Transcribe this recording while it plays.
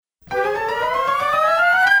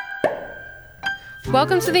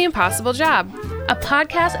Welcome to The Impossible Job, a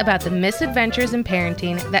podcast about the misadventures in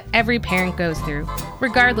parenting that every parent goes through,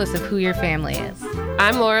 regardless of who your family is.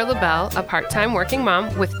 I'm Laura LaBelle, a part-time working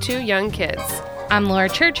mom with 2 young kids. I'm Laura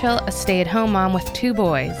Churchill, a stay-at-home mom with 2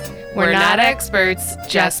 boys. We're not experts,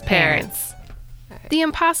 just parents. The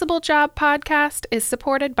Impossible Job podcast is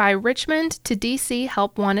supported by Richmond to DC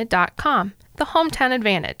HelpWanted.com, the hometown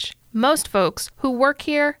advantage. Most folks who work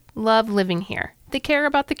here love living here. They care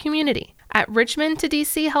about the community. At Richmond to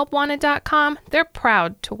DC HelpWanted.com, they're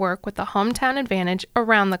proud to work with the hometown advantage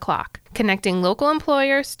around the clock, connecting local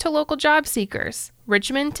employers to local job seekers.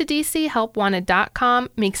 Richmond to DC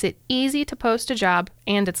HelpWanted.com makes it easy to post a job,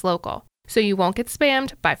 and it's local, so you won't get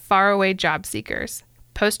spammed by faraway job seekers.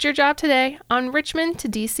 Post your job today on Richmond to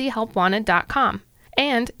DC HelpWanted.com.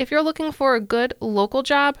 And if you're looking for a good local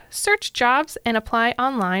job, search jobs and apply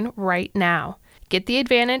online right now. Get the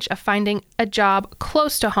advantage of finding a job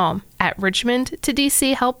close to home at Richmond to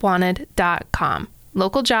DC HelpWanted.com.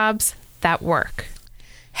 Local jobs that work.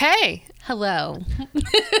 Hey! Hello.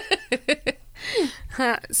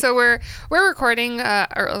 So we're recording a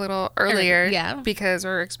little earlier, yeah, because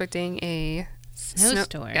we're expecting a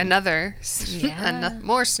snowstorm.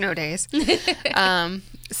 More snow days.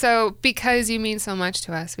 So because you mean so much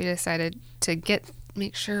to us, we decided to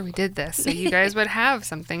make sure we did this so you guys would have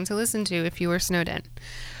something to listen to if you were snowed in.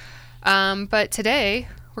 But today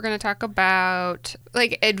we're going to talk about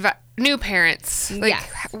new parents,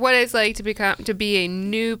 what it's like to be a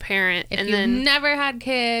new parent, if you've never had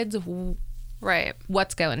kids. Right.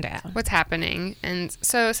 What's going down? What's happening? And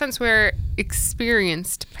so since we're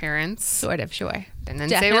experienced parents. Sort of, sure. And then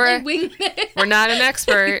say we're not an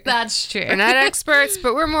expert. That's true. We're not experts,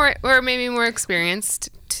 but we're maybe more experienced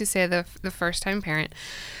to say the first time parent.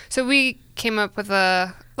 So we came up with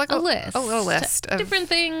a little list of different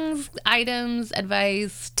things, items,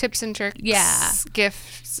 advice, tips and tricks,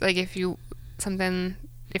 gifts, like if you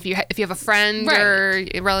have a friend or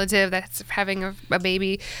a relative that's having a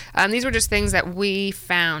baby. These were just things that we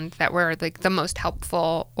found that were like the most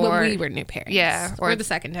helpful. When we were new parents. Yeah. Or the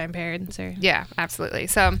second time parents. Yeah, absolutely.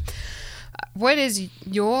 So what is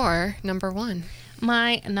your number one?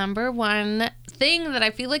 My number one thing that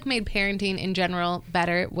I feel like made parenting in general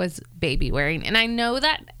better was baby wearing. And I know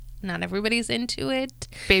that not everybody's into it.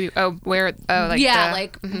 Wearing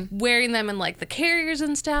them in like the carriers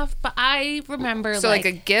and stuff. But I remember like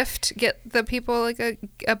a gift, get the people like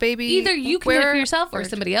a baby. Either you can get it for yourself or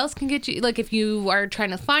somebody else can get you. Like if you are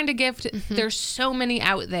trying to find a gift, there's so many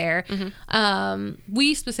out there.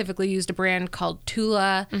 We specifically used a brand called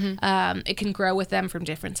Tula. It can grow with them from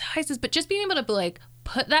different sizes, but just being able to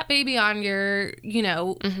put that baby on your,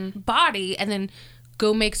 body and then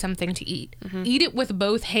go make something to eat. Eat it with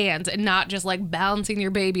both hands and not just balancing your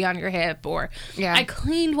baby on your hip. Or I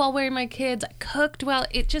cleaned while wearing my kids. I cooked well.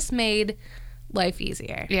 It just made life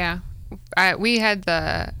easier. Yeah. I had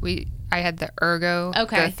the Ergo, the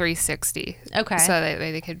 360. Okay. So that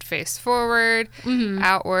they could face forward,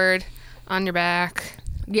 outward, on your back.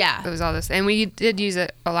 Yeah. It was all this. And we did use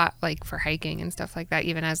it a lot for hiking and stuff like that,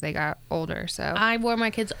 even as they got older. So I wore my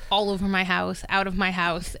kids all over my house, out of my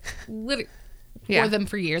house. Literally. Wore them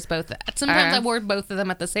for years, both. Sometimes I wore both of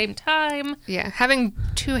them at the same time. Yeah, having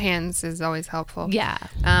 2 hands is always helpful. Yeah.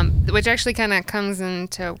 Which actually kind of comes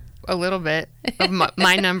into a little bit of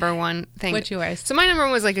my number one thing. What's yours? So my number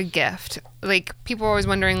one was a gift. People are always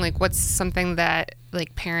wondering what's something that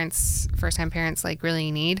first-time parents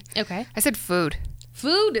really need. Okay. I said food.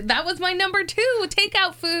 Food. That was my number 2.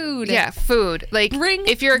 Takeout food. Yeah, food. Bring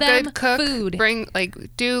if you're a them good cook, food. Bring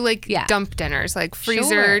do dump dinners,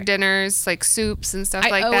 freezer dinners, soups and stuff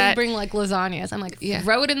like that. I always bring lasagnas. I'm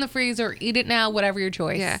throw it in the freezer, eat it now, whatever your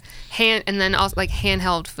choice. Yeah. And then also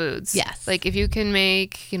handheld foods. Yes. If you can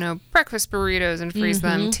make, breakfast burritos and freeze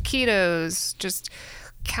them, taquitos, just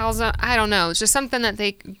calzone, I don't know. It's just something that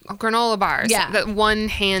granola bars. Yeah. That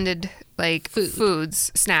one-handed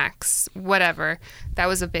foods, snacks, whatever. That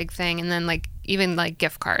was a big thing. And then even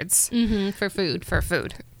gift cards for food.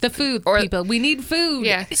 The food people. We need food.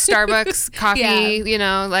 Yeah. Starbucks, coffee,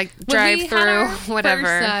 drive through, whatever.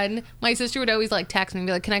 First son, my sister would always text me and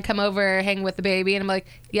be like, "Can I come over, hang with the baby?" And I'm like,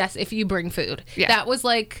 "Yes, if you bring food." Yeah. That was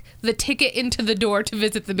the ticket into the door to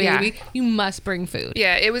visit the baby. Yeah. You must bring food.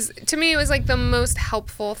 Yeah, it was the most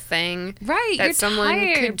helpful thing that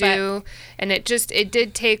someone could do. And it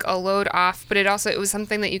did take a load off, but it was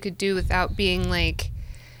something that you could do without being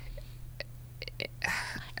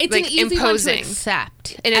it's an easy imposing. One to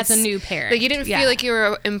accept as a new parent. You didn't feel like you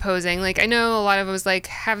were imposing. I know a lot of it was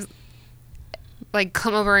like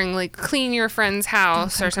come over and like clean your friend's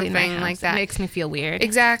house or something like that. It makes me feel weird.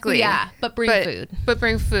 Exactly. Yeah, but bring food. But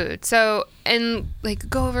bring food. So, and like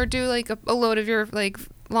go over, do like a load of your like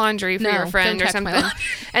laundry for your friend or something.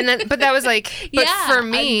 And then, but that was like, but for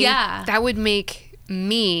me, that would make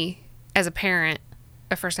me as a parent,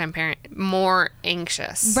 a first-time parent, more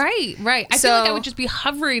anxious. Right. I feel like I would just be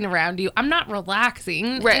hovering around you. I'm not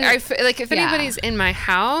relaxing. Right. Like if anybody's in my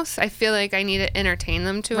house, I feel like I need to entertain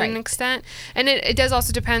them to an extent. And it does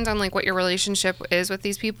also depend on like what your relationship is with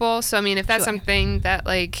these people. So, I mean, if that's something that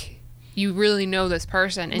like you really know this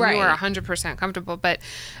person and you are 100% comfortable. But,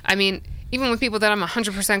 I mean, even with people that I'm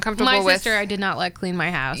 100% comfortable with. My sister, I did not let clean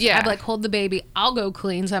my house. Yeah. I'd like hold the baby. I'll go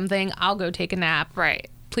clean something. I'll go take a nap. Right.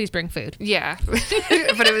 Please bring food. Yeah.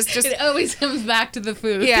 But it was just... It always comes back to the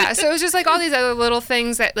food. Yeah. So it was just like all these other little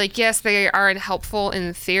things that like, yes, they are helpful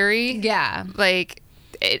in theory. Yeah. Like,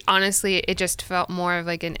 honestly, it just felt more of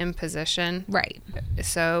like an imposition. Right.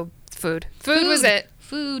 So food. Food was it.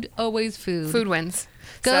 Food. Always food. Food wins.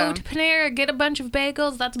 Go to Panera, get a bunch of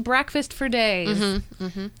bagels. That's breakfast for days.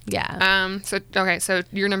 Yeah. So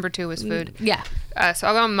your number 2 was food. Yeah. So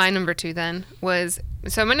I'll go on my number 2 then.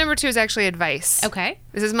 So my number 2 is actually advice. Okay.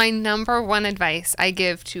 This is my number 1 advice I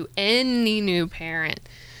give to any new parent.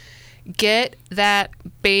 Get that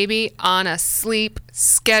baby on a sleep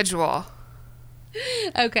schedule.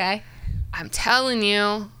 Okay. I'm telling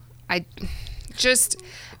you,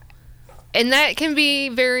 and that can be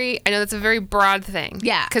I know that's a very broad thing.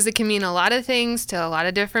 Yeah. Because it can mean a lot of things to a lot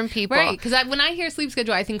of different people. Right. Because when I hear sleep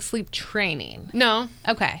schedule, I think sleep training. No.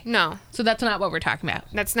 Okay. No. So that's not what we're talking about.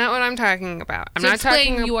 That's not what I'm talking about. I'm so not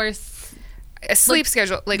talking about your a sleep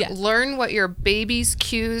schedule. Like, learn what your baby's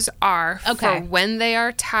cues are for when they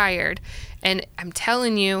are tired. And I'm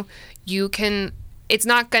telling you,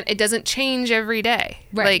 it doesn't change every day.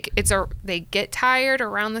 Right. Like they get tired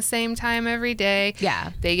around the same time every day.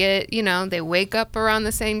 Yeah. They they wake up around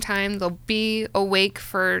the same time. They'll be awake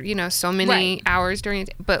for, so many hours during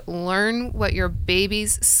the day. But learn what your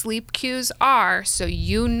baby's sleep cues are so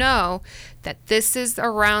you know that this is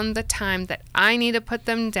around the time that I need to put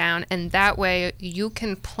them down, and that way you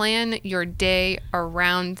can plan your day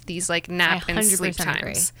around these like nap and sleep times.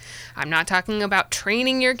 Agree. I'm not talking about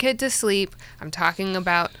training your kid to sleep. I'm talking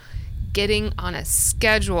about getting on a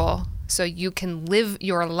schedule so you can live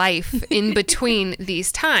your life in between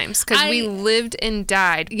these times, because we lived and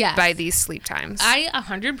died by these sleep times. I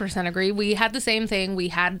 100% agree. We had the same thing. We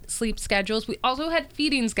had sleep schedules. We also had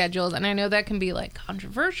feeding schedules, and I know that can be like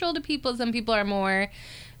controversial to people. Some people are more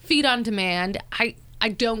feed on demand. I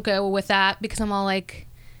don't go with that because I'm all like,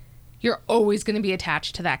 you're always going to be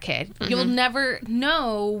attached to that kid. Mm-hmm. You'll never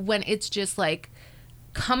know when it's just like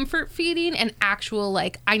comfort feeding and actual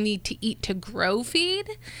like I need to eat to grow feed.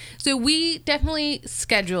 So we definitely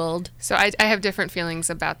scheduled. So I have different feelings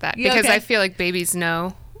about that because I feel like babies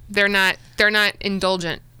know they're not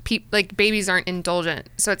indulgent. Like babies aren't indulgent,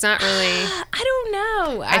 so it's not really. I don't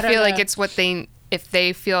know. I feel like it's what if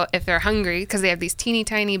they're hungry because they have these teeny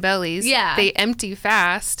tiny bellies. Yeah, they empty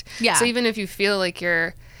fast. Yeah. So even if you feel like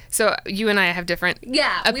you're. So you and I have different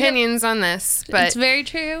opinions on this, but it's very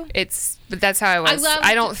true. But that's how I was.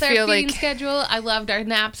 I don't feel like schedule. I loved our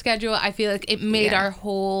nap schedule. I feel like it made our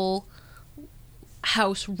whole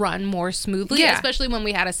house run more smoothly, especially when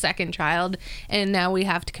we had a second child, and now we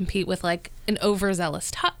have to compete with like an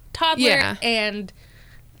overzealous toddler and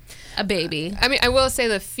a baby. I mean, I will say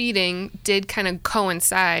the feeding did kind of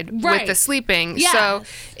coincide with the sleeping, so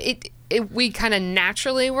we kind of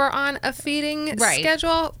naturally were on a feeding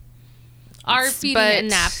schedule. Our feeding and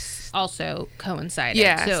naps also coincided.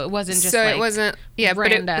 Yeah. So it wasn't just it wasn't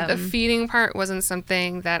random. But the feeding part wasn't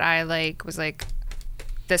something that I was like,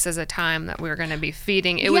 this is a time that we were going to be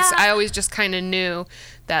feeding. It was, I always just kind of knew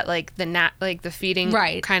that like the feeding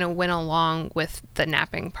kind of went along with the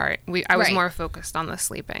napping part. I was more focused on the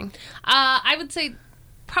sleeping. I would say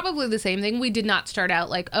probably the same thing. We did not start out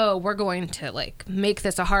like, oh, we're going to like make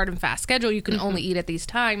this a hard and fast schedule. You can only eat at these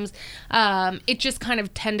times. It just kind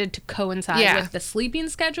of tended to coincide with the sleeping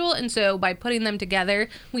schedule. And so by putting them together,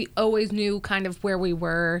 we always knew kind of where we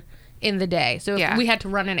were in the day. So if we had to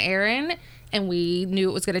run an errand and we knew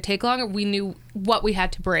it was going to take longer, we knew what we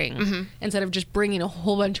had to bring instead of just bringing a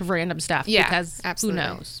whole bunch of random stuff. Yeah, because absolutely. Who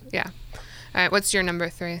knows? Yeah. All right. What's your number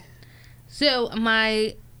 3? So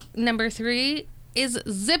my number 3 is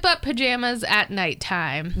zip up pajamas at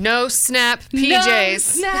nighttime. No snap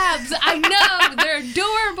PJs. No snaps. I know. They're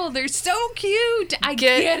adorable. They're so cute. I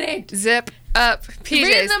get it. Zip up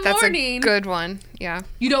PJs. in the That's morning. a good one. Yeah.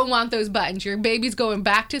 You don't want those buttons. Your baby's going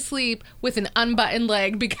back to sleep with an unbuttoned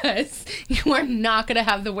leg because you are not going to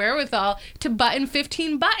have the wherewithal to button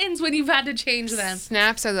 15 buttons when you've had to change them.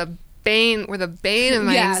 Snaps are the bane of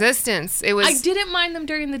my existence. It was. I didn't mind them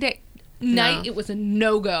during the day. Night, it was a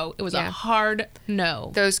no-go. It was a hard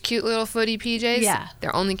no. Those cute little footy PJs,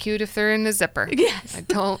 they're only cute if they're in a zipper. Yes. I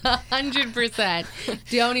don't. 100%.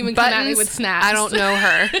 Don't even come at me with snaps. I don't know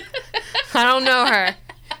her. I don't know her.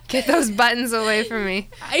 Get those buttons away from me.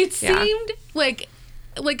 It seemed like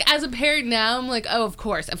as a parent now, I'm like, oh, of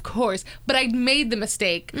course. But I made the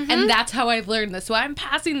mistake, and that's how I've learned this. So I'm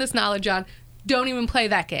passing this knowledge on. Don't even play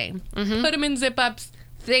that game. Put them in zip-ups.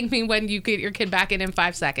 Thank me when you get your kid back in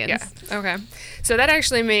 5 seconds. Yeah. Okay. So that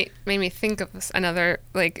actually made me think of another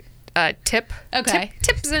tip. Okay.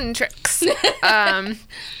 Tips and tricks.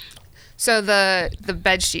 So the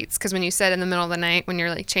bed sheets, because when you said in the middle of the night when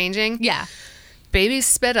you're like changing. Yeah. Babies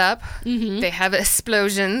spit up. They have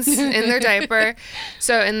explosions in their diaper.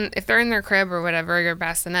 So if they're in their crib or whatever, your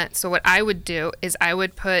bassinet. So what I would do is I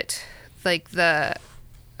would put like the,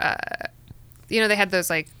 they had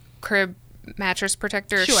those like crib mattress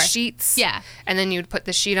protector sheets. Yeah. And then you'd put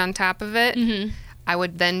the sheet on top of it. I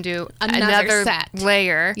would then do another set.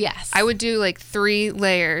 Layer. Yes. I would do like 3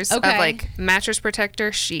 layers of like mattress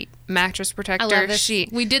protector, sheet, mattress protector,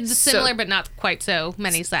 sheet. We did the similar, but not quite so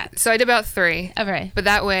many sets. So I did about 3. Okay. But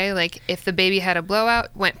that way, like if the baby had a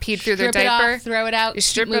blowout, peed through their diaper, strip it off, throw it out, you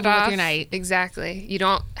strip move it off with your night. Exactly. You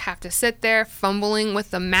don't have to sit there fumbling with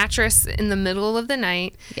the mattress in the middle of the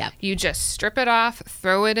night. Yep. You just strip it off,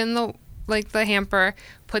 throw it in the hamper,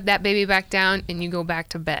 put that baby back down, and you go back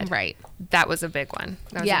to bed. Right. That was a big one.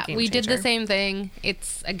 That was a game we changer. did the same thing.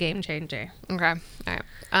 It's a game changer. Okay. All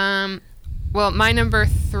right. Well, my number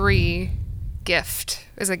 3 gift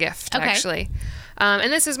is a gift, actually.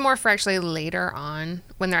 And this is more for actually later on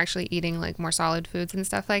when they're actually eating like more solid foods and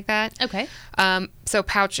stuff like that. Okay. So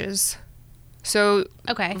pouches. So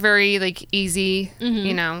very like easy,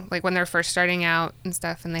 like when they're first starting out and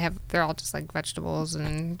stuff, and they're all just like vegetables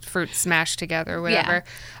and fruit smashed together, whatever.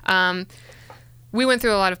 Yeah. We went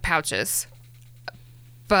through a lot of pouches,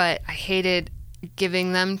 but I hated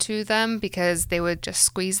giving them to them because they would just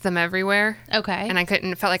squeeze them everywhere. Okay. And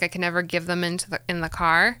felt like I could never give them in the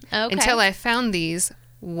car until I found these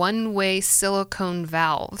one-way silicone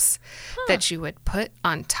valves that you would put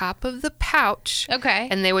on top of the pouch. Okay.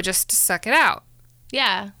 And they would just suck it out.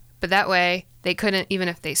 Yeah. But that way, they couldn't, even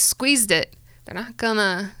if they squeezed it, they're not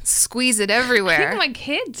gonna squeeze it everywhere. I think my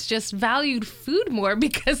kids just valued food more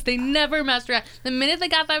because they never messed around. The minute they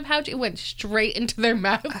got that pouch, it went straight into their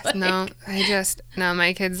mouth. No,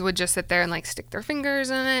 my kids would just sit there and like stick their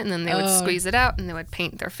fingers in it, and then they would squeeze it out, and they would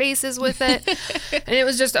paint their faces with it. And it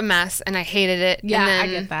was just a mess, and I hated it. Yeah, and then,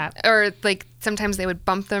 I get that. Or like sometimes they would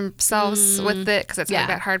bump themselves with it because it's like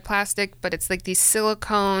that hard plastic, but it's like these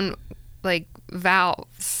silicone like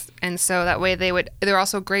valves. And so that way they're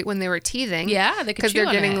also great when they were teething. Yeah, they could chew on it.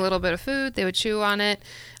 Because they're getting a little bit of food, they would chew on it.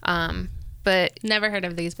 But never heard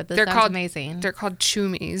of these, but this sounds amazing. They're called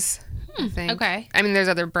Chumis, I think. Okay. I mean, there's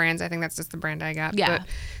other brands. I think that's just the brand I got. Yeah.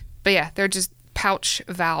 But yeah, they're just pouch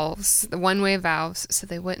valves, the one-way valves, so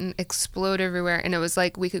they wouldn't explode everywhere. And it was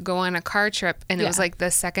like we could go on a car trip, and it was like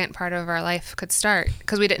the second part of our life could start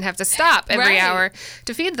because we didn't have to stop every hour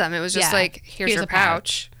to feed them. It was just like, here's your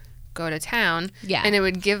pouch. Go to town, and it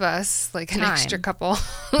would give us like an extra couple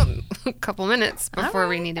minutes before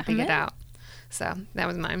we need to pick it out. So that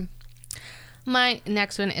was mine. My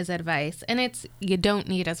next one is advice, and it's you don't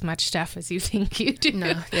need as much stuff as you think you do.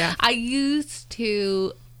 No, yeah. I used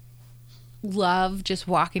to love just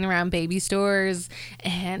walking around baby stores,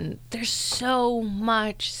 and there's so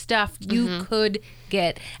much stuff you could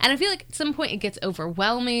get, and I feel like at some point it gets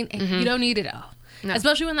overwhelming, and you don't need it all. No.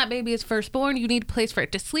 Especially when that baby is first born, you need a place for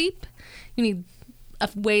it to sleep. You need a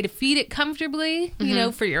way to feed it comfortably,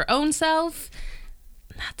 for your own self.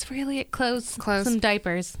 That's really it. Clothes. Some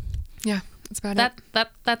diapers. Yeah, that's about it.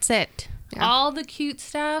 That's it. Yeah. All the cute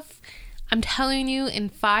stuff, I'm telling you, in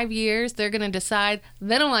 5 years, they're going to decide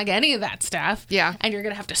they don't like any of that stuff. Yeah. And you're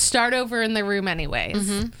going to have to start over in their room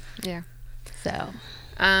anyways. Yeah.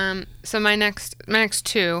 So my next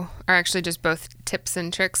 2 are actually just both tips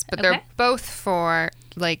and tricks, but they're both for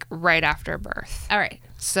like right after birth. All right.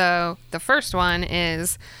 So the first one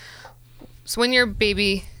is, so when your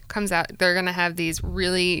baby comes out, they're going to have these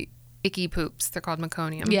really icky poops. They're called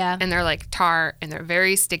meconium. Yeah. And they're like tar, and they're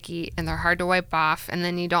very sticky, and they're hard to wipe off, and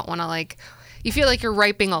then you don't want to you feel like you're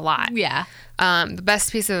wiping a lot. Yeah. The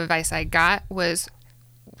best piece of advice I got was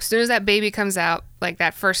as soon as that baby comes out, like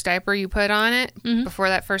that first diaper you put on it, before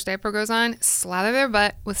that first diaper goes on, slather their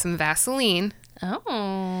butt with some Vaseline.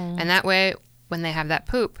 Oh. And that way, when they have that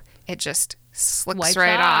poop, it just slips Wipes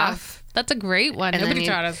right off. That's a great one. And Nobody then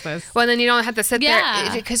taught us this. Well, then you don't have to sit Yeah.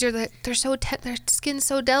 there because their skin's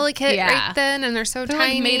so delicate right then, and they're so They're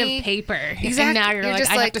tiny. like made of paper. Exactly. And now you're like,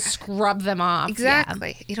 just I have to scrub them off.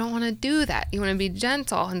 Exactly. You don't want to do that. You want to be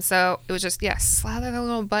gentle. And so it was just, slather the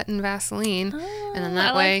little butt in Vaseline. And then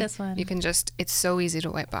that I way like this one. you can just, it's so easy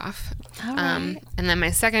to wipe off. All right. And then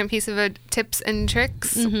my second piece of tips and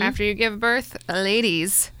tricks after you give birth,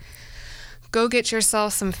 ladies, go get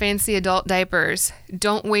yourself some fancy adult diapers.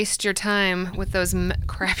 Don't waste your time with those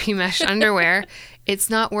crappy mesh underwear. It's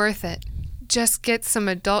not worth it. Just get some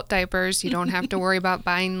adult diapers. You don't have to worry about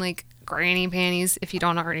buying like granny panties if you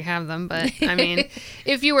don't already have them. But I mean,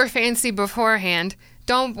 if you were fancy beforehand,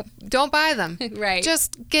 don't buy them. Right.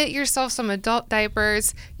 Just get yourself some adult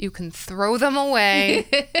diapers. You can throw them away.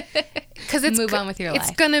 Because it's Move on with your life.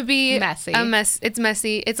 It's gonna be Messy. a mess. It's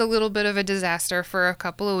messy. It's a little bit of a disaster for a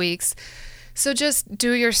couple of weeks. So just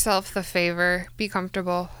do yourself the favor. Be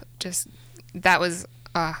comfortable. Just that was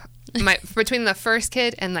my between the first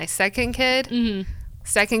kid and my second kid.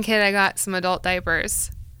 Second kid, I got some adult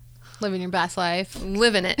diapers. Living your best life.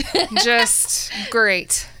 Living it. Just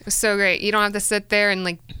great. It was so great. You don't have to sit there and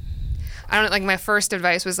like my first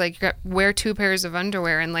advice was like wear 2 pairs of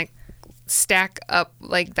underwear and like stack up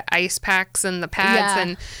like the ice packs and the pads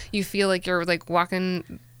and you feel like you're like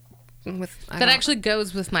walking with That actually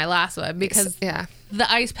goes with my last one because the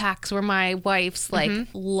ice packs were my wife's like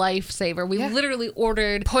lifesaver. We literally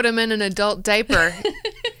ordered. Put them in an adult diaper.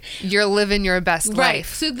 You're living your best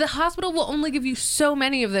life. So the hospital will only give you so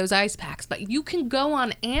many of those ice packs, but you can go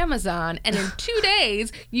on Amazon and in 2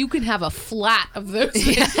 days you can have a flat of those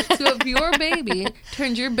things. So if your baby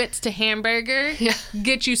turns your bits to hamburger,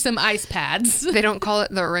 get you some ice pads. They don't call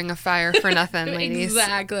it the Ring of Fire for nothing, ladies.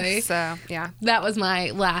 Exactly. So yeah. That was my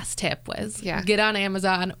last tip was get on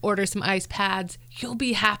Amazon, order some ice pads. You'll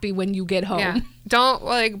be happy when you get home. Yeah. Don't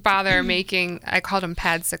like bother making, I called them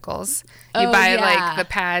padsicles. You buy like the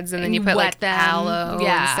pads and then you put like aloe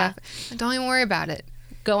and stuff. Don't even worry about it.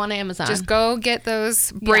 Go on Amazon. Just go get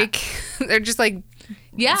those They're just like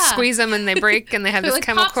squeeze them and they break and they have this like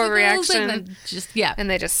chemical reaction. And and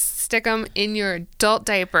they just stick them in your adult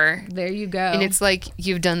diaper. There you go. And it's like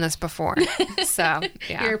you've done this before. So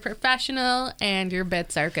You're a professional and your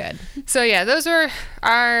bits are good. So those are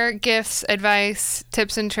our gifts, advice,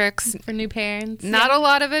 tips and tricks for new parents. Not a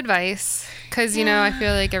lot of advice because I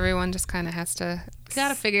feel like everyone just kind of has to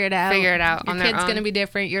gotta figure it out. On their own. Your kid's gonna be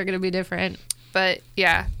different. You're gonna be different. But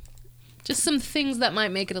just some things that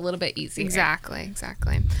might make it a little bit easier. Exactly.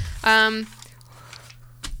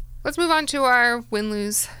 Let's move on to our win,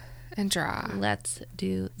 lose, and draw. Let's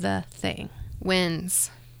do the thing.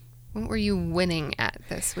 Wins. What were you winning at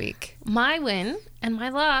this week? My win and my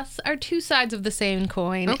loss are 2 sides of the same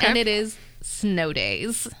coin, and it is snow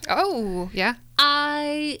days. Oh, yeah.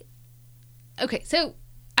 So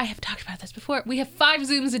I have talked about this before. We have 5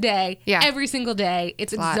 Zooms a day, every single day.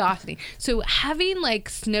 It's exhausting. So having like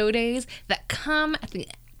snow days that come at the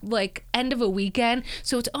end of a weekend,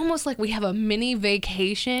 so it's almost like we have a mini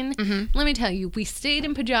vacation. Let me tell you, we stayed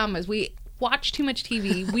in pajamas. We watched too much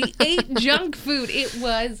TV. We ate junk food. It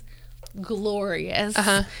was glorious.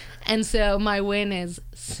 And so my win is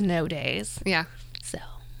snow days. Yeah. So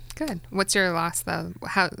good. What's your loss though?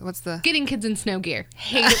 What's the getting kids in snow gear?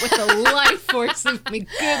 Hate it with the life force of me.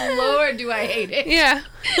 Good Lord, do I hate it? Yeah.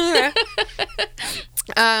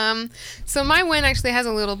 So my win actually has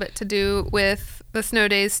a little bit to do with the snow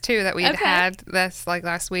days too that we had this like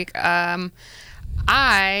last week. I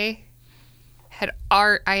had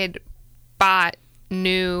bought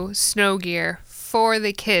new snow gear for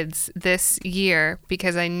the kids this year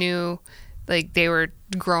because I knew like they were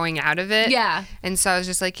growing out of it. Yeah. And so I was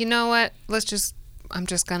just like, you know what? I'm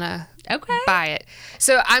just gonna buy it.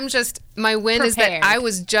 So my win is that I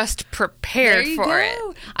was just prepared for it.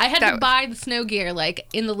 I had to buy the snow gear like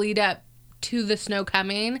in the lead up to the snow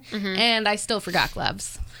coming, and I still forgot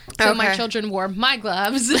gloves. So my children wore my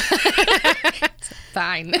gloves.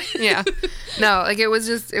 Fine. Yeah. No, like it was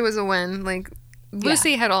a win. Like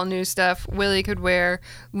Lucy had all new stuff. Willie could wear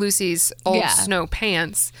Lucy's old snow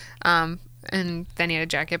pants. And then he had a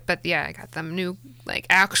jacket, but I got them new, like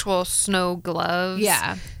actual snow gloves.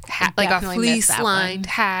 Yeah, hat, like a fleece-lined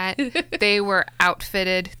hat. They were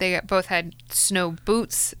outfitted. They both had snow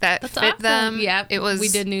boots that fit them. Yeah, we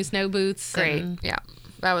did new snow boots. Great. Yeah,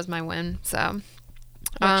 that was my win. So,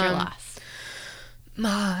 what's your loss?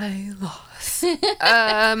 My loss.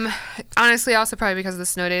 Honestly, also probably because of the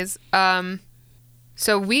snow days.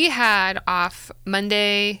 So we had off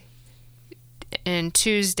Monday and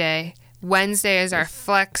Tuesday. Wednesday is our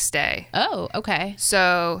flex day. Oh, okay.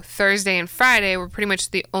 So Thursday and Friday were pretty much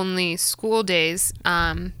the only school days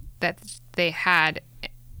that they had.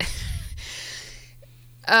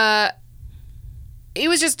 It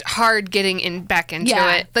was just hard getting back into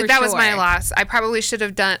it. Like, that was my loss. I probably should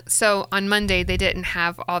have done. So on Monday, they didn't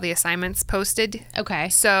have all the assignments posted. Okay.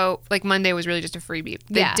 So, like, Monday was really just a freebie.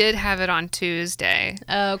 They did have it on Tuesday.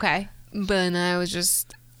 Oh, okay. But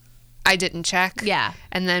I didn't check. Yeah.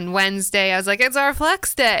 And then Wednesday, I was like, it's our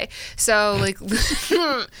flex day. So, like,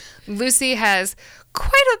 Lucy has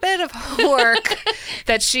quite a bit of homework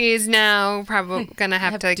that she's now probably going to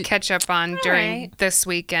have to catch up on during this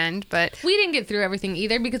weekend. But we didn't get through everything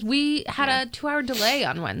either because we had a 2-hour delay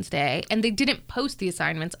on Wednesday and they didn't post the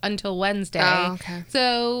assignments until Wednesday. Oh, okay.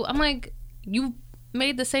 So I'm like, you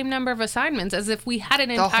made the same number of assignments as if we had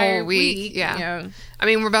an entire whole week. Yeah. You know. I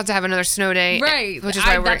mean, we're about to have another snow day. Right. Which is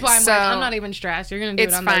why that's why I'm like, I'm not even stressed. You're going to do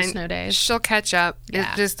it on those snow days. She'll catch up. Yeah.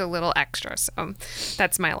 It's just a little extra. So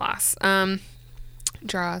that's my loss.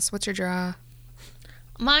 Draws. What's your draw?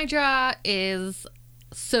 My draw is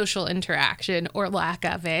social interaction or lack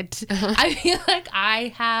of it. I feel like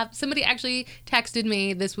somebody actually texted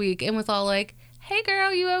me this week and was all like, hey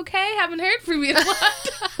girl, you okay? Haven't heard from you in a long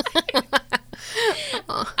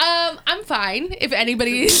time. I'm fine. If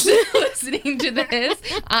anybody is listening to this,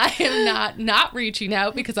 I am not reaching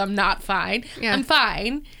out because I'm not fine. Yeah. I'm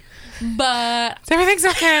fine. But everything's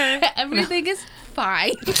okay. Everything is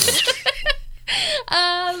fine.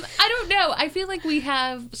 I don't know. I feel like we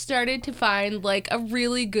have started to find like a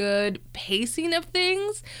really good pacing of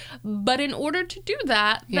things, but in order to do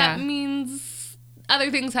that, that means other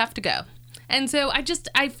things have to go. And so I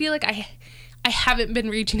feel like I haven't been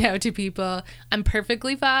reaching out to people. I'm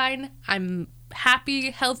perfectly fine. I'm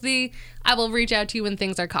happy, healthy. I will reach out to you when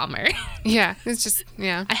things are calmer. Yeah, it's just,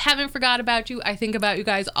 yeah. I haven't forgot about you. I think about you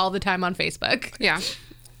guys all the time on Facebook. Yeah.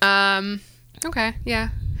 Okay,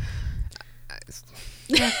 yeah.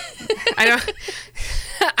 I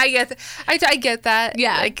get that.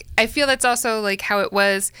 Yeah. Like, I feel that's also like how it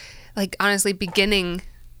was, like, honestly, beginning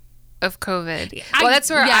of COVID. That's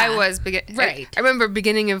where I was. Right. I remember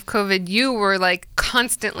beginning of COVID, you were like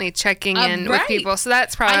constantly checking in with people. So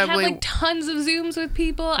that's probably. I had like tons of Zooms with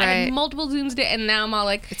people. Right. I had multiple Zooms today, and now I'm all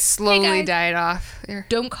like, it slowly died off.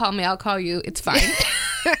 Don't call me. I'll call you. It's fine.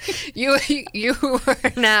 You were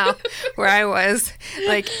now where I was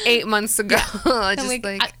like 8 months ago.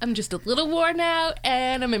 I'm just a little worn out,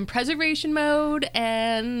 and I'm in preservation mode,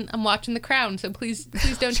 and I'm watching The Crown. So please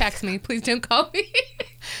don't text me. Please don't call me.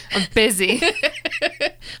 I'm busy.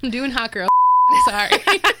 I'm doing hot girl. Sorry.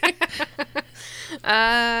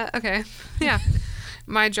 Okay. Yeah.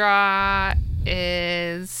 My draw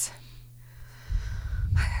is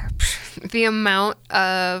the amount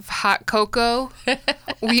of hot cocoa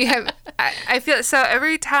we have. I feel so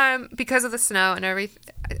every time because of the snow and everything.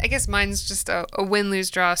 I guess mine's just a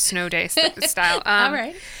win-lose draw snow day style. All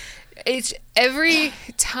right. It's every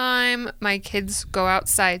time my kids go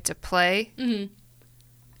outside to play. Mm-hmm.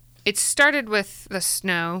 It started with the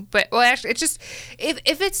snow, but actually, it's just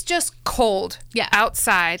if it's just cold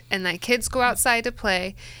outside and the kids go outside to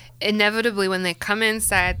play, inevitably when they come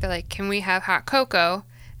inside, they're like, "Can we have hot cocoa?"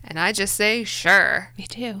 And I just say, "Sure." Me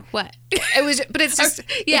too. What? But it's just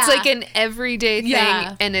it's like an everyday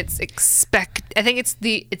thing, and it's I think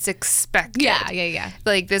it's expected. Yeah.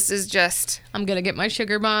 Like, this is just. I'm gonna get my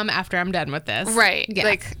sugar bomb after I'm done with this. Right. Yeah.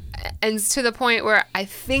 Like. And to the point where I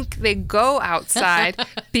think they go outside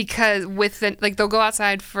because they'll go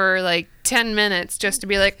outside for like 10 minutes just to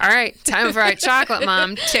be like, all right, time for hot chocolate,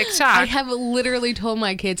 Mom. TikTok. I have literally told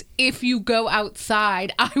my kids, if you go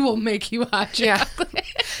outside, I will make you hot chocolate.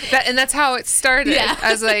 Yeah. And that's how it started. Yeah.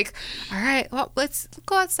 I was like, all right, well, let's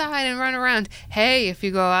go outside and run around. Hey, if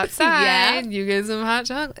you go outside, you get some hot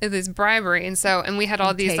chocolate. It's bribery. And we had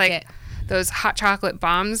all these like... those hot chocolate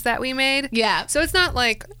bombs that we made. Yeah. So it's not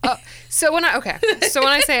like, so when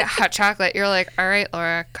I say hot chocolate, you're like, all right,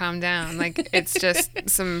 Laura, calm down. Like, it's just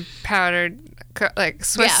some powdered, like,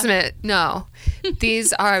 Swiss Mitt. No,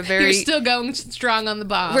 these are very. You're still going strong on the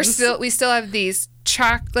bombs. We still have these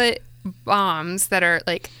chocolate bombs that are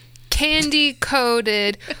like candy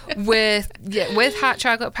coated with hot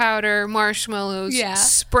chocolate powder, marshmallows,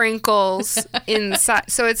 sprinkles inside.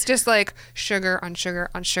 So it's just like sugar on sugar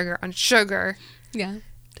on sugar on sugar. Yeah.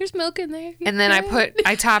 There's milk in there. And then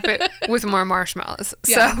I top it with more marshmallows.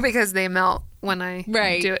 Yeah. So because they melt when I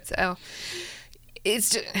do it. So it's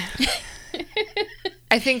just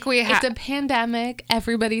I think we have. It's a pandemic.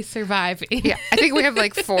 Everybody's surviving. Yeah, I think we have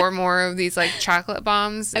like 4 more of these like chocolate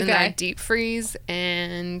bombs in our Okay. deep freeze,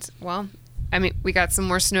 and well, I mean, we got some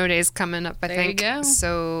more snow days coming up. I There you think go.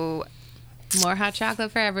 so. More hot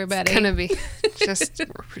chocolate for everybody. Gonna be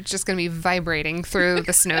we're just gonna be vibrating through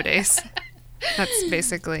the snow days. That's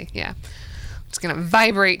basically, yeah. Just gonna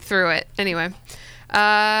vibrate through it. Anyway,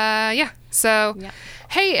 yeah. So, Yep.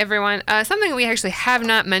 Hey everyone. Something we actually have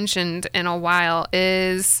not mentioned in a while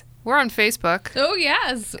is we're on Facebook Oh,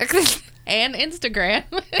 yes. And Instagram.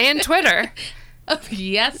 and Twitter. Oh,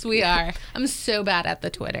 yes, we are. I'm so bad at the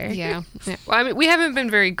Twitter. Yeah. Well, I mean, we haven't been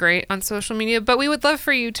very great on social media, but we would love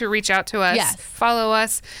for you to reach out to us. Yes. Follow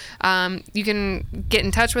us. You can get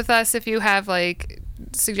in touch with us if you have like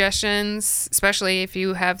suggestions, especially if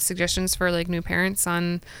you have suggestions for like new parents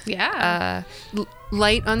on Yeah.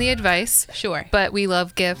 light on the advice. Sure. But we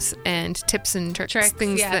love gifts and tips and tricks,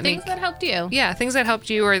 things yeah, that things make that helped you. yeah, things that helped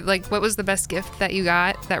you, or like what was the best gift that you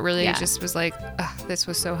got that really Yeah. just was like, this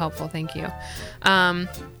was so helpful. Thank you.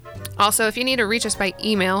 Also, if you need to reach us by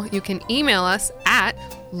email, you can email us at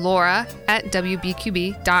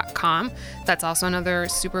laura@wbqb.com. That's also another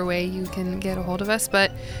super way you can get a hold of us.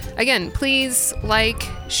 But again, please like,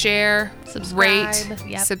 share, Subscribe. rate,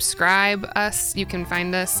 Yep. subscribe us. You can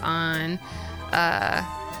find us on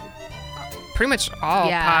pretty much all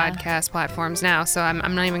Yeah. podcast platforms now. So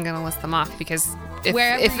I'm not even going to list them off because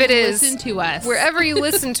Wherever if it you is listen to us. wherever you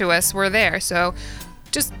listen to us, we're there. So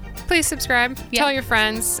just please subscribe, Yeah. tell your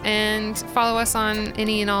friends, and follow us on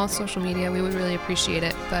any and all social media. We would really appreciate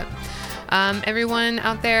it. But everyone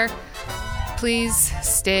out there, please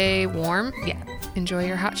stay warm. Yeah. Enjoy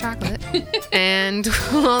your hot chocolate. And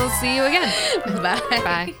we'll see you again. Bye.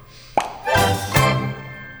 Bye.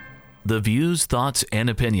 The views, thoughts, and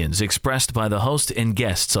opinions expressed by the host and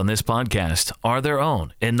guests on this podcast are their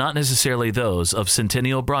own and not necessarily those of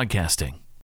Centennial Broadcasting.